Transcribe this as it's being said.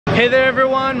Hey there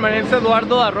everyone, my name is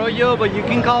Eduardo Arroyo, but you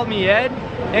can call me Ed.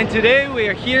 And today we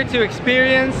are here to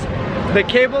experience the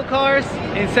cable cars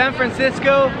in San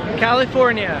Francisco,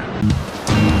 California.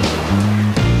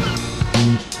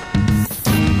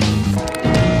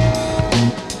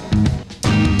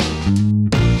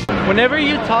 Whenever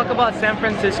you talk about San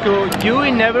Francisco, you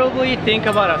inevitably think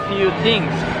about a few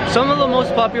things. Some of the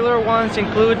most popular ones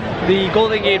include the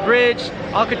Golden Gate Bridge,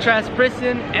 Alcatraz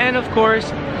Prison, and of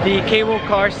course, the cable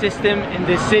car system in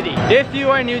this city. If you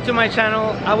are new to my channel,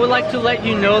 I would like to let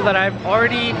you know that I've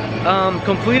already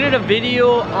completed a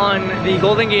video on the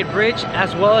Golden Gate Bridge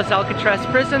as well as Alcatraz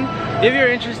Prison. If you're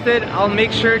interested, I'll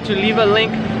make sure to leave a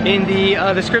link in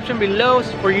the description below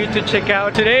for you to check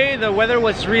out. Today the weather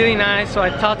was really nice, so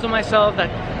I thought to myself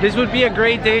that this would be a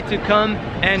great day to come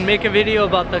and make a video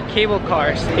about the cable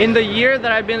cars. In the year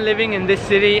that I've been living in this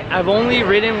city, I've only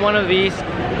ridden one of these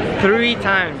 3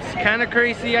 times. Kind of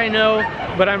crazy, I know,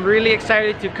 but I'm really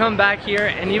excited to come back here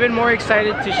and even more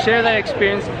excited to share that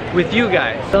experience with you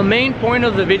guys. The main point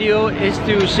of the video is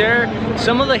to share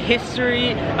some of the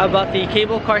history about the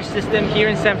cable car system here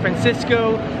in San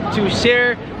Francisco, to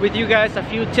share with you guys a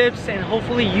few tips and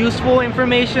hopefully useful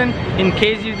information in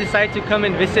case you decide to come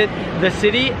and visit the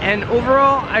city. And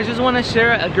overall, I just want to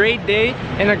share a great day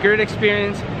and a great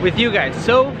experience with you guys.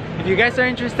 So if you guys are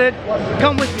interested,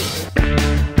 come with me.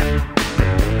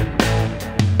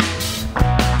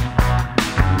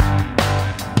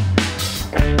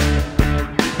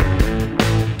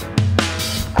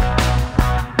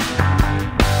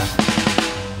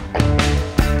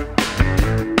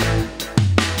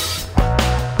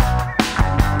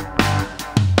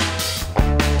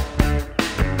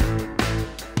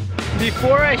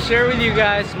 Before I share with you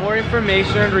guys more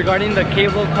information regarding the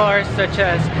cable cars, such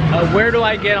as where do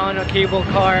I get on a cable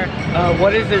car,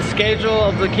 what is the schedule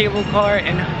of the cable car,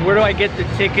 and where do I get the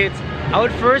tickets, I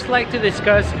would first like to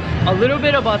discuss a little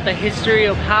bit about the history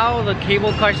of how the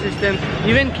cable car system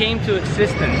even came to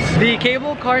existence. The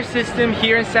cable car system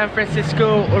here in San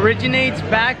Francisco originates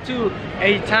back to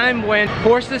a time when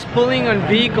horses pulling on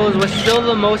vehicles was still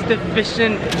the most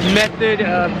efficient method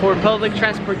for public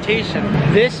transportation.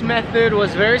 This method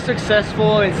was very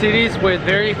successful in cities with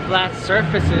very flat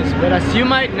surfaces, but as you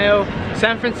might know,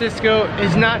 San Francisco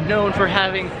is not known for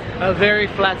having very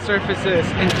flat surfaces.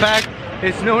 In fact,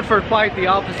 it's known for quite the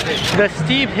opposite. The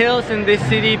steep hills in this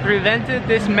city prevented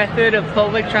this method of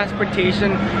public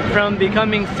transportation from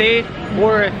becoming safe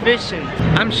or efficient.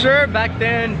 I'm sure back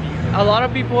then a lot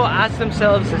of people asked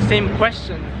themselves the same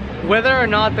question, whether or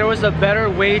not there was a better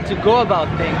way to go about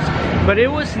things. But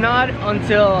it was not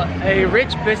until a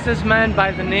rich businessman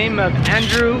by the name of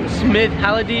Andrew Smith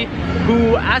Halliday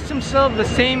who asked himself the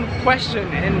same question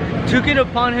and took it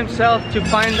upon himself to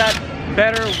find that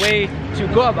better way to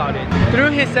go about it.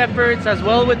 Through his efforts, as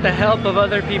well with the help of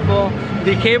other people,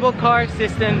 the cable car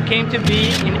system came to be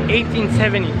in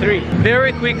 1873.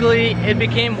 Very quickly, it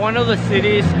became one of the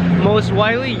city's most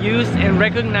widely used and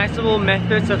recognizable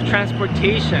methods of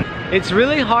transportation. It's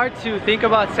really hard to think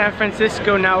about San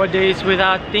Francisco nowadays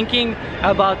without thinking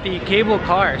about the cable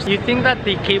cars. You think that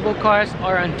the cable cars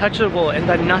are untouchable and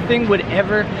that nothing would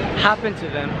ever happen to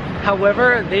them.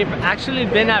 However, they've actually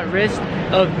been at risk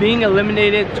of being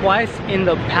eliminated twice in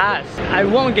the past. I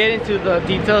won't get into the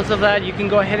details of that. You can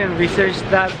go ahead and research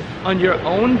that on your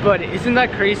own, but isn't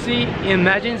that crazy?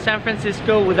 Imagine San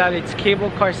Francisco without its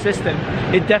cable car system.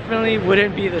 It definitely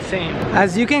wouldn't be the same.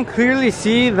 As you can clearly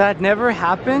see, that never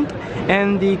happened,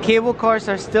 and the cable cars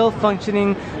are still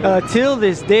functioning till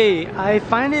this day. I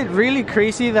find it really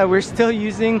crazy that we're still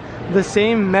using the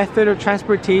same method of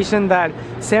transportation that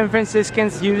San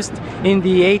Franciscans used in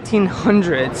the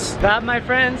 1800s. That, my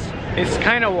friends, is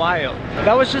kind of wild.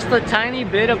 That was just a tiny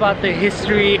bit about the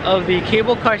history of the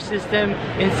cable car system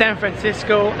in San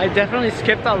Francisco. I definitely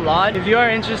skipped a lot. If you are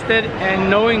interested in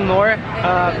knowing more,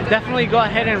 definitely go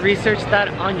ahead and research that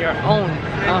on your own.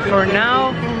 For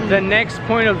now, the next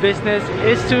point of business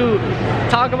is to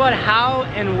talk about how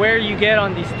and where you get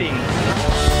on these things.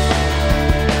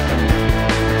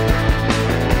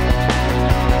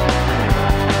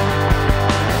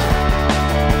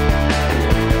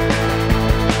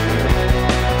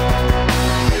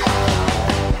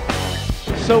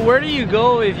 So where do you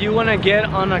go if you want to get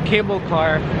on a cable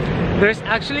car? There's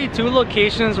actually 2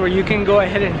 locations where you can go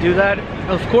ahead and do that.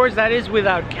 Of course, that is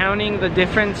without counting the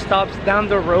different stops down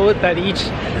the road that each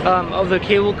of the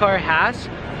cable car has.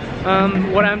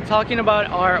 What I'm talking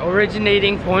about are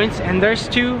originating points, and there's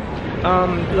 2.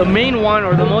 The main one,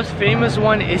 or the most famous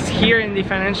one, is here in the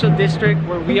financial district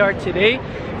where we are today.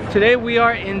 Today we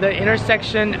are in the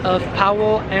intersection of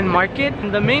Powell and Market.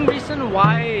 And the main reason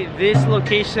why this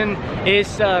location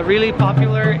is really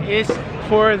popular is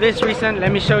for this reason.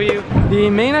 Let me show you. The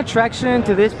main attraction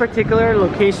to this particular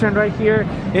location right here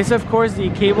is of course the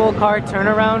cable car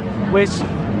turnaround, which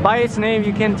by its name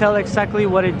you can tell exactly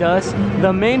what it does.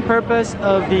 The main purpose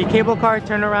of the cable car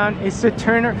turnaround is to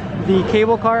turn the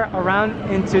cable car around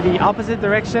into the opposite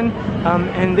direction,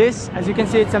 and this, as you can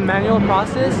see, it's a manual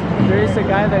process. There is a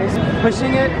guy that is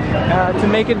pushing it to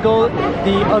make it go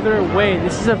the other way.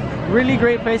 This is a really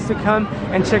great place to come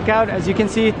and check out. As you can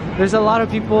see, there's a lot of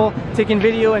people taking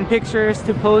video and pictures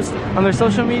to post on their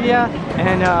social media,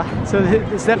 and so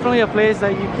it's definitely a place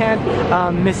that you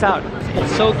can't miss out.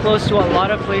 It's so close to a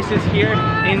lot of places here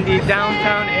in the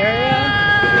downtown area.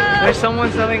 There's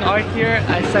someone selling art here.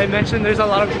 As I mentioned, there's a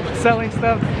lot of people selling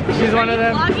stuff. She's one of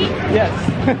them. Yes.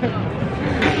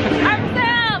 Art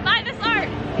sale! Buy this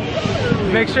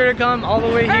art! Make sure to come all the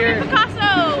way here.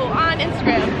 Picasso on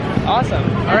Instagram. Awesome.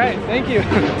 Alright, thank you.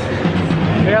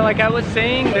 Yeah, like I was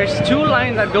saying, there's two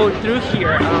lines that go through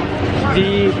here.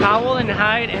 The Powell and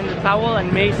Hyde and the Powell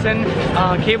and Mason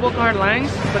cable car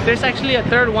lines, but there's actually a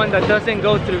third one that doesn't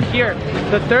go through here.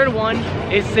 The third one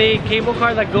is a cable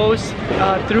car that goes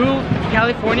through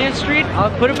California Street.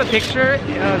 I'll put up a picture.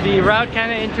 The route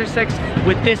kind of intersects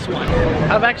with this one.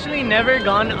 I've actually never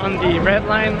gone on the red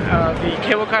line, the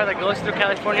cable car that goes through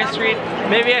California Street.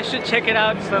 Maybe I should check it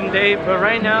out someday, but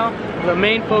right now the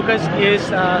main focus is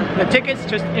the tickets,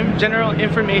 just in general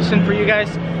information for you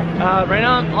guys. Right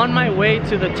now I'm on my way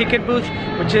to the ticket booth,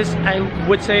 which is, I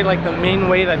would say, like the main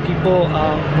way that people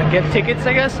get tickets,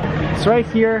 I guess. It's right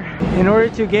here. In order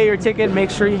to get your ticket,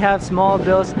 make sure you have small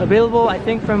bills available. I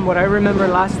think from what I remember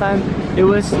last time, it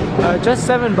was just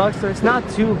 $7, so it's not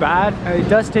too bad. It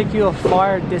does take you a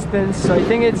far distance, so I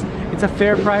think it's a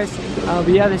fair price. But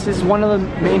yeah, this is one of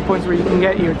the main points where you can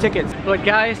get your tickets. But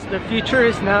guys, the future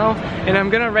is now, and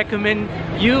I'm gonna recommend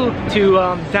you to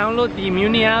download the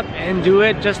Muni app and do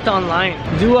it just online.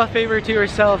 Do a favor to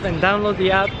yourself and download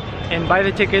the app and buy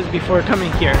the tickets before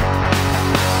coming here.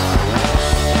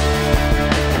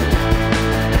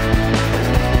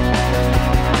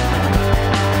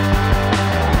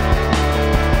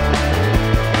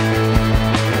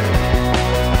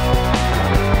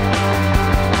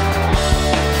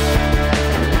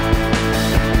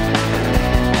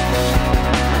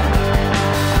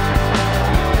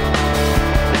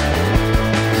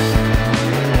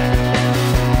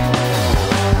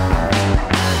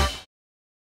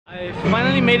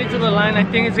 Finally made it to the line. I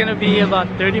think it's gonna be about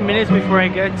 30 minutes before I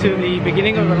get to the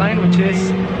beginning of the line, which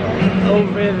is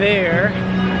over there.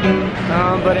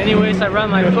 But anyways, I brought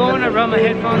my phone, I brought my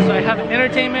headphones, so I have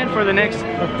entertainment for the next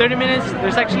 30 minutes.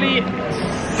 There's actually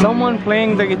someone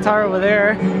playing the guitar over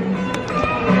there,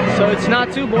 so it's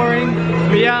not too boring.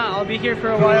 But yeah, I'll be here for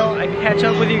a while. I can catch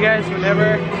up with you guys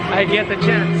whenever I get the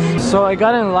chance. So I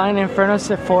got in line in front of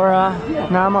Sephora.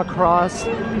 Now I'm across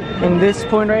in this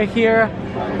point right here.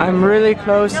 I'm really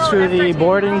close to the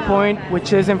boarding point,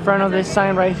 which is in front of this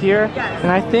sign right here. And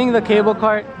I think the cable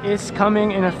car is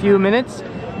coming in a few minutes.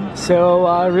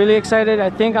 So really excited. I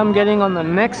think I'm getting on the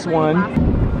next one.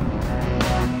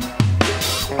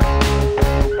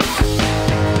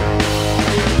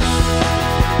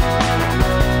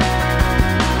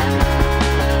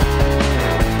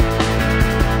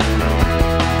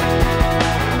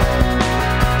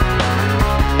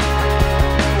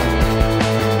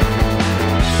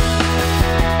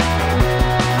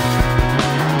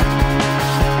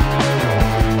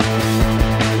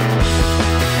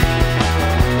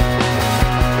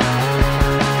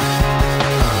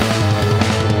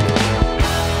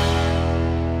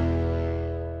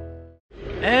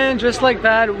 And just like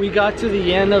that, we got to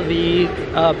the end of the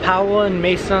Powell and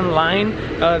Mason line.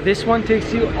 This one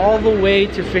takes you all the way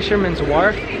to Fisherman's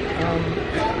Wharf.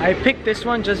 I picked this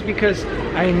one just because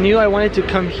I knew I wanted to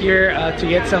come here to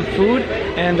get some food,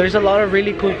 and there's a lot of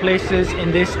really cool places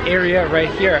in this area right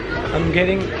here. I'm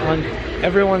getting on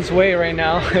everyone's way right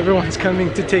now. Everyone's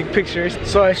coming to take pictures.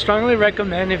 So I strongly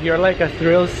recommend, if you're like a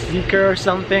thrill seeker or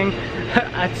something,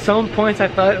 at some points I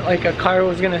thought like a car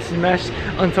was gonna smash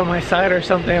onto my side or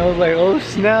something. I was like, oh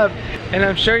snap. And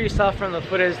I'm sure you saw from the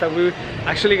footage that we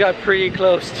actually got pretty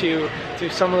close to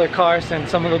some of the cars and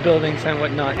some of the buildings and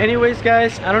whatnot. Anyways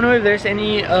guys, I don't know if there's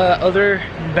any other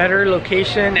better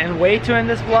location and way to end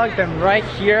this vlog than right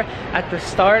here at the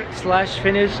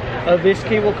start/finish of this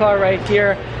cable car right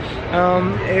here.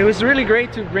 It was really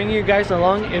great to bring you guys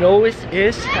along. It always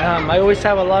is. I always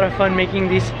have a lot of fun making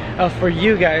these for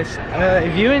you guys.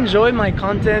 If you enjoy my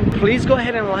content, please go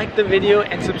ahead and like the video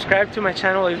and subscribe to my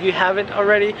channel if you haven't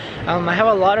already. I have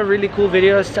a lot of really cool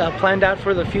videos planned out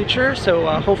for the future, so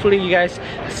hopefully you guys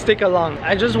stick along.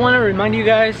 I just want to remind you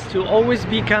guys to always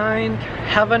be kind,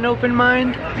 have an open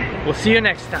mind. We'll see you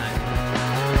next time.